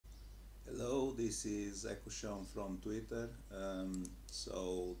this is Ekushon from Twitter.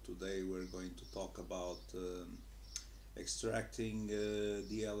 So today we're going to talk about extracting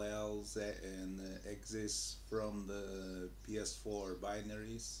DLLs and EXEs from the ps4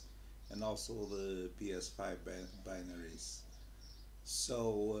 binaries and also the ps5 binaries.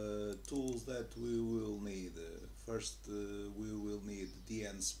 So tools that we will need. First we will need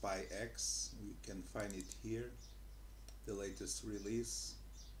dll.sprx. We can find it here, the latest release.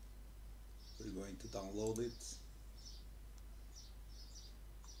 We're going to download it.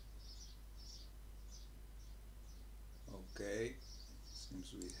 Okay,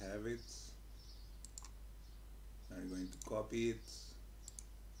 seems we have it. I'm going to copy it,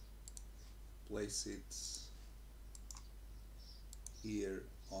 place it here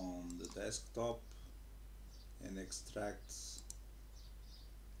on the desktop and extract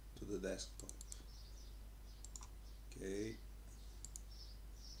to the desktop. Okay,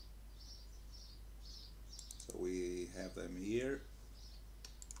 so we have them here.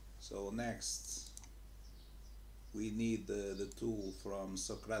 So next we need the tool from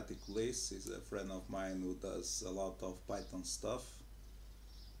Socratic Bliss. He's a friend of mine who does a lot of Python stuff.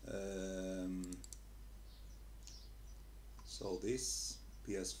 So this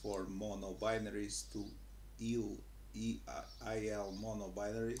ps4 mono binaries to il mono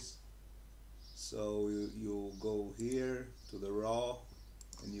binaries. So you go here to the raw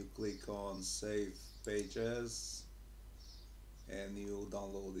and you click on save pages and you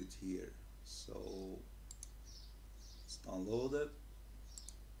download it here. So it's downloaded.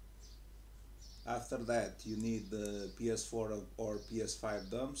 After that you need the ps4 or ps5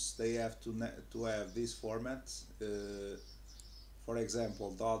 dumps. They have to have this format. For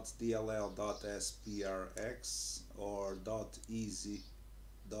example, .dll.sprx or .exe.sprx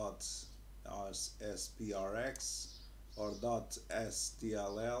or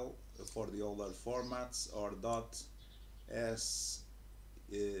 .sdll for the older formats, or .sexe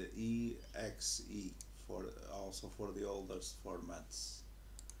for also for the older formats.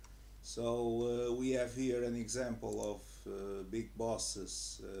 So we have here an example of Big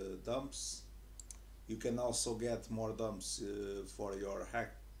Boss's dumps. You can also get more dumps for your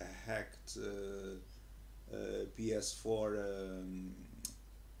hacked ps4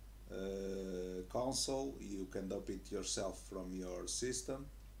 console. You can dump it yourself from your system.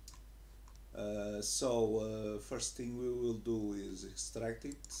 So first thing we will do is extract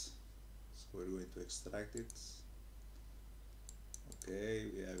it. So we're going to extract it.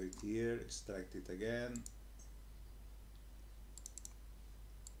 Okay, we have it here. Extract it again.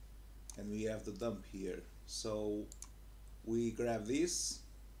 And we have the dump here. So we grab this,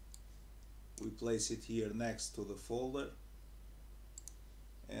 we place it here next to the folder,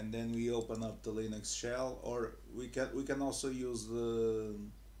 and then we open up the Linux shell, or we can also use the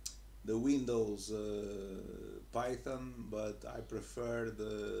Windows Python, but I prefer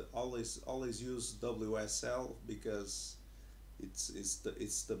the always use WSL because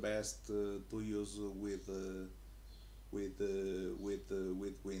it's the best to use with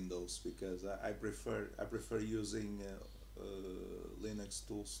Windows, because I prefer using Linux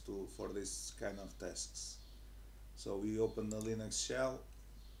tools for this kind of tasks. So we open the Linux shell,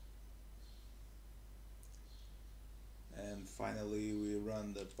 and finally we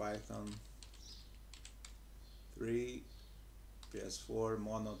run the Python 3 ps4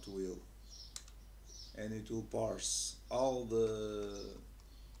 mono tool, and it will parse all the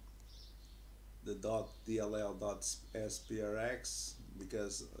 .dll.sprx,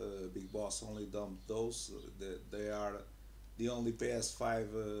 because Big Boss only dumped those. They are the only ps5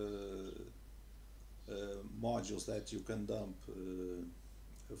 modules that you can dump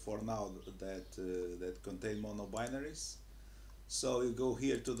for now that contain mono binaries. So you go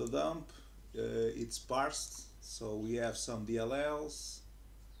here to the dump, it's parsed, so we have some DLLs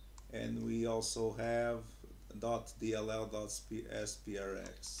and we also have .dll.sprx.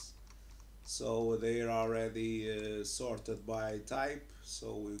 So they are already sorted by type.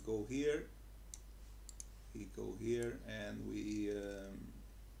 So we go here, and we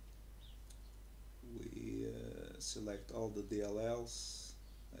select all the DLLs.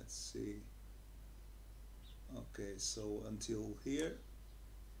 Let's see. Okay, so until here,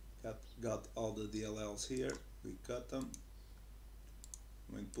 got all the DLLs here. We cut them.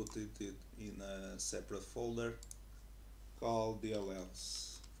 We put it in a separate folder called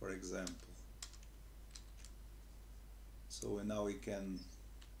DLLs, for example. So now we can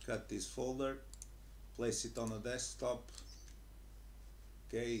cut this folder, place it on the desktop.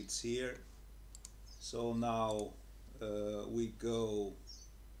 Okay, it's here. So now we go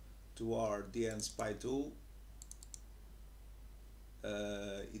to our DN spy tool.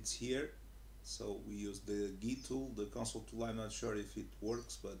 It's here. So we use the G tool, the console tool. I'm not sure if it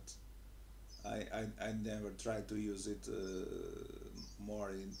works, but I never tried to use it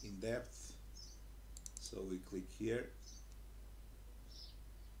more in depth. So we click here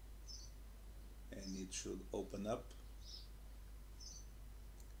and it should open up.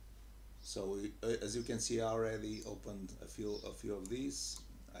 So as you can see, I already opened a few of these.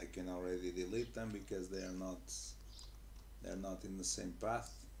 I can already delete them because they're not in the same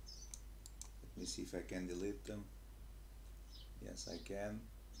path. Let me see if I can delete them. Yes, I can.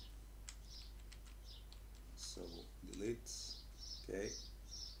 So delete. Okay.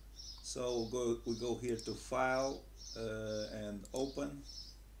 So we go here to File and Open,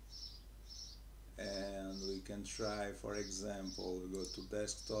 and we can try, for example, we go to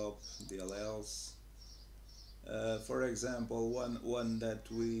Desktop, DLLs. For example, one that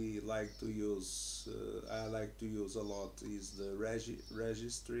we like to use, I like to use a lot, is the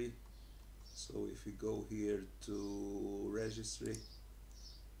registry. So if we go here to registry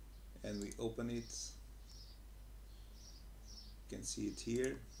and we open it, you can see it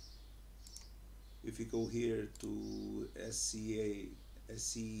here. If we go here to SCVSH,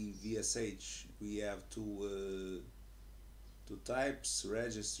 we have two types,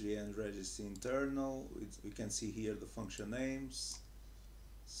 registry and registry internal. We can see here the function names.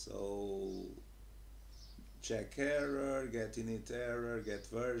 So check error, get init error, get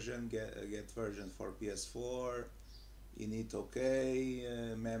version, get version for ps4, init OK,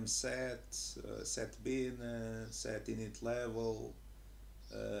 mem set, set bin, set init level,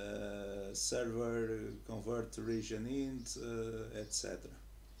 server convert region int, etc.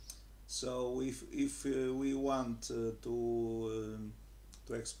 So if we want to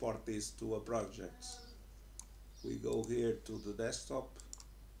export this to a project, we go here to the desktop,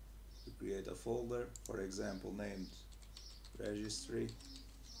 we create a folder, for example named registry,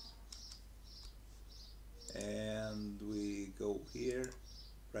 and we go here,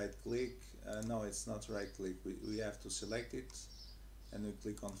 right click, no, it's not right click, we have to select it, and we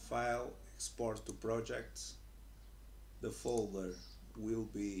click on File, Export to Project. The folder will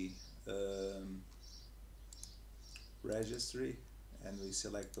be registry, and we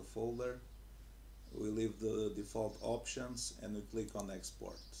select the folder, we leave the default options, and we click on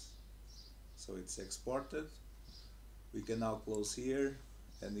Export. So it's exported. We can now close here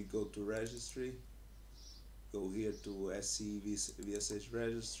and we go to registry, go here to SCVSH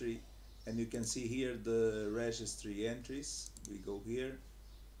registry, and you can see here the registry entries. We go here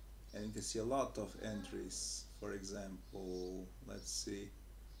and you can see a lot of entries. For example, let's see,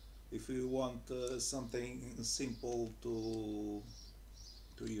 if we want something simple to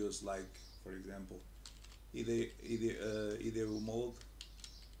use, like for example IDE mode,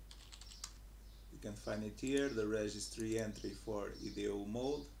 you can find it here, the registry entry for IDE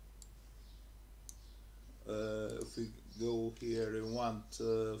mode. If we go here and want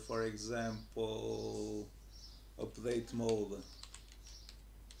for example update mode,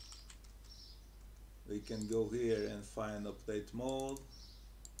 we can go here and find update mode.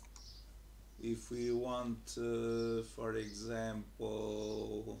 If we want for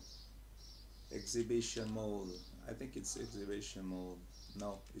example exhibition mode, I think it's exhibition mode,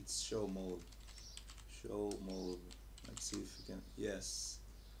 no, it's show mode. Let's see if we can, yes,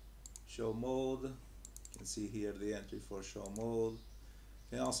 show mode. You can see here the entry for show mode.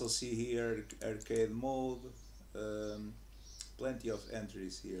 You can also see here arcade mode, plenty of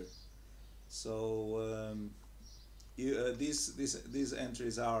entries here. So these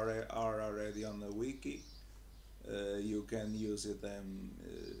entries are already on the wiki. You can use them,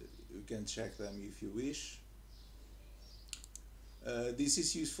 you can check them if you wish. This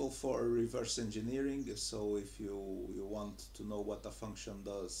is useful for reverse engineering, so if you want to know what a function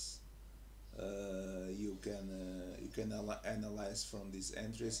does, you can analyze from these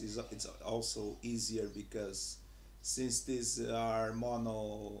entries. It's also easier because since these are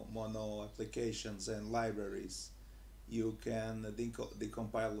mono applications and libraries, you can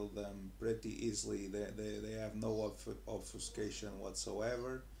decompile them pretty easily. They have no obfuscation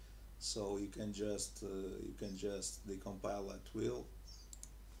whatsoever, so you can just decompile at will.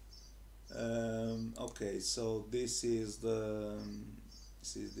 Okay, so this is the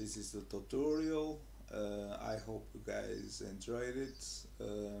tutorial. I hope you guys enjoyed it,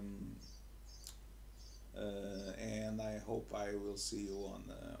 and I hope I will see you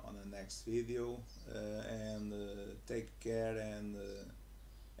on the next video, and take care and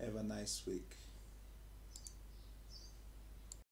have a nice week.